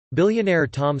Billionaire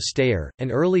Tom Steyer,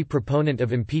 an early proponent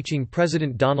of impeaching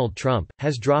President Donald Trump,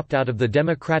 has dropped out of the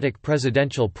Democratic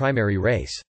presidential primary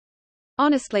race.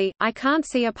 "Honestly, I can't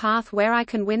see a path where I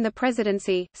can win the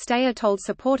presidency," Steyer told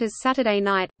supporters Saturday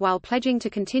night, while pledging to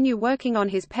continue working on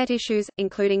his pet issues,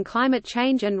 including climate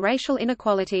change and racial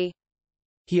inequality.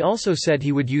 He also said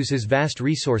he would use his vast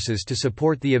resources to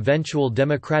support the eventual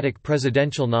Democratic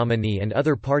presidential nominee and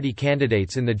other party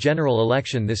candidates in the general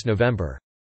election this November.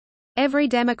 "Every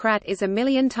Democrat is a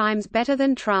million times better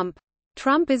than Trump.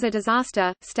 Trump is a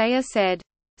disaster," Steyer said.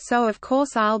 "So of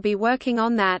course I'll be working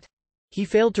on that." He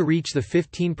failed to reach the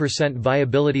 15%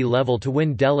 viability level to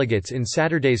win delegates in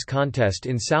Saturday's contest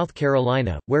in South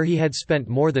Carolina, where he had spent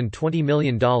more than $20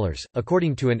 million,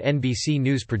 according to an NBC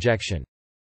News projection.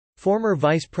 Former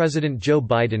Vice President Joe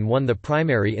Biden won the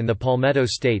primary in the Palmetto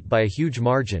State by a huge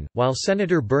margin, while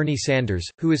Senator Bernie Sanders,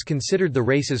 who is considered the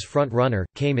race's front-runner,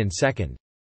 came in second.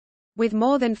 With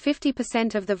more than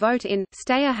 50% of the vote in,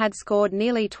 Steyer had scored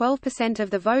nearly 12% of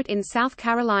the vote in South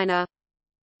Carolina.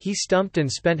 He stumped and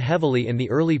spent heavily in the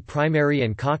early primary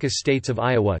and caucus states of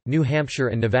Iowa, New Hampshire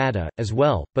and Nevada, as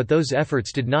well, but those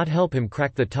efforts did not help him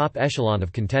crack the top echelon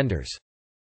of contenders.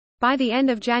 By the end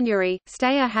of January,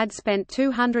 Steyer had spent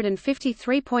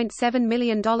 $253.7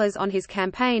 million on his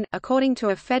campaign, according to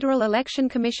a Federal Election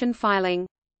Commission filing.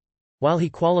 While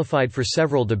he qualified for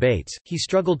several debates, he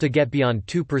struggled to get beyond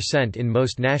 2% in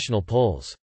most national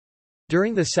polls.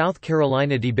 During the South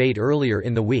Carolina debate earlier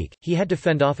in the week, he had to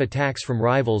fend off attacks from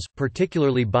rivals,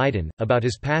 particularly Biden, about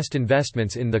his past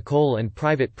investments in the coal and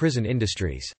private prison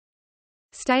industries.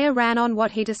 Steyer ran on what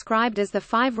he described as the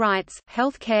 5 rights: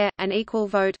 health care, an equal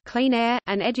vote, clean air,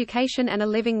 an education and a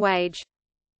living wage.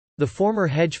 The former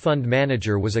hedge fund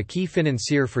manager was a key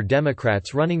financier for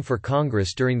Democrats running for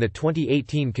Congress during the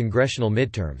 2018 congressional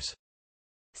midterms.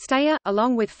 Steyer,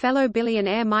 along with fellow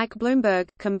billionaire Mike Bloomberg,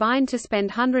 combined to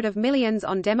spend hundreds of millions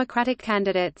on Democratic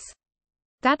candidates.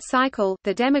 That cycle,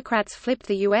 the Democrats flipped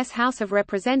the U.S. House of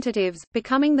Representatives,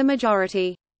 becoming the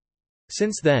majority.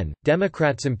 Since then,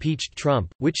 Democrats impeached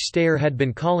Trump, which Steyer had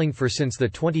been calling for since the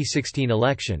 2016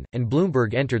 election, and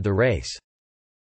Bloomberg entered the race.